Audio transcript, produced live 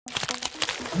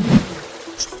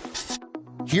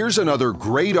Here's another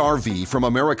great RV from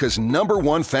America's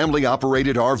 #1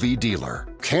 family-operated RV dealer,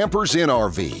 Campers Inn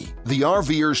RV, the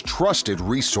RVer's trusted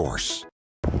resource.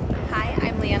 Hi,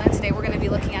 I'm Leanna. Today we're going to be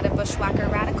looking at a Bushwacker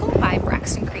Radical by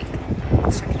Braxton Creek.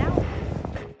 Let's check it out.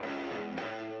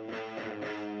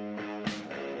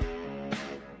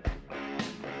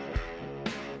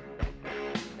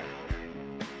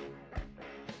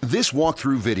 This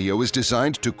walkthrough video is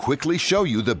designed to quickly show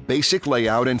you the basic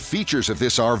layout and features of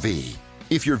this RV.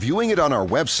 If you're viewing it on our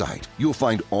website, you'll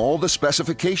find all the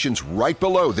specifications right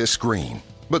below this screen.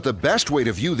 But the best way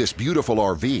to view this beautiful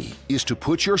RV is to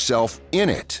put yourself in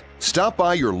it. Stop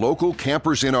by your local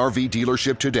Campers Inn RV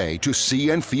dealership today to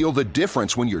see and feel the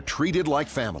difference when you're treated like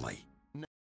family.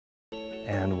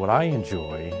 And what I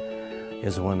enjoy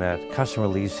is when that customer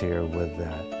leaves here with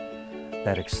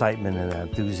that excitement and that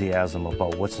enthusiasm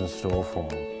about what's in store for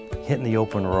them. Hitting the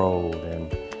open road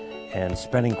and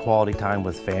spending quality time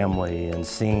with family and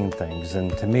seeing things.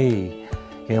 And to me,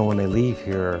 you know, when they leave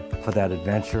here for that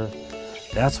adventure,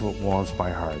 that's what warms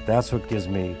my heart. That's what gives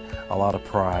me a lot of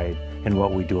pride in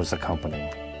what we do as a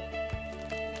company.